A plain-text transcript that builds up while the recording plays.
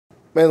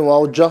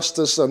Meanwhile,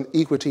 Justice and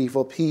Equity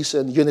for Peace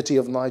and Unity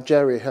of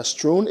Nigeria has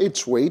thrown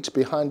its weight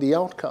behind the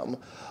outcome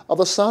of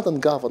the Southern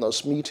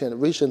Governors' meeting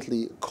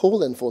recently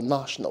calling for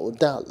national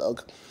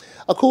dialogue.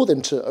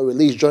 According to a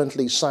release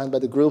jointly signed by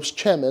the group's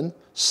chairman,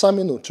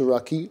 Saminu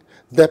Turaki,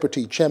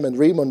 Deputy Chairman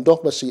Raymond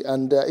Dokpesi,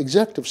 and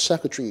Executive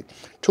Secretary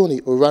Tony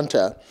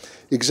Uranta,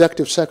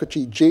 Executive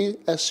Secretary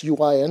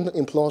JEPUIN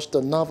implores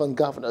the Northern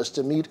Governors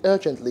to meet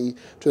urgently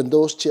to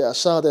endorse their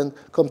Southern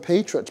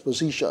compatriot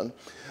position.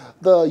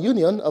 The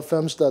union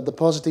affirms that the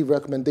positive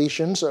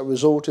recommendations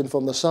resulting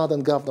from the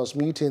Southern Governors'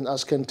 meeting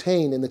as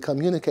contained in the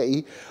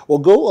communique will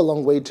go a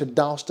long way to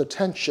douse the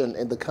tension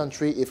in the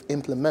country if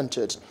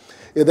implemented.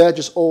 It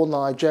urges all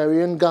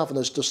Nigerian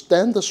governors to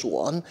stand the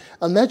sworn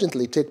and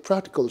urgently take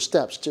practical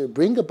steps to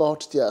bring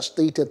about their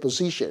stated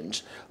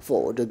positions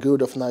for the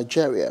good of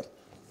Nigeria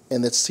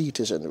and its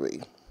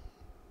citizenry.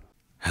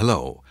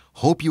 Hello,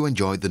 hope you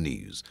enjoyed the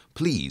news.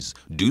 Please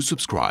do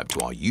subscribe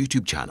to our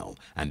YouTube channel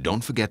and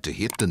don't forget to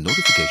hit the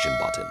notification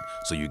button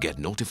so you get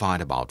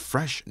notified about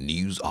fresh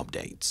news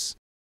updates.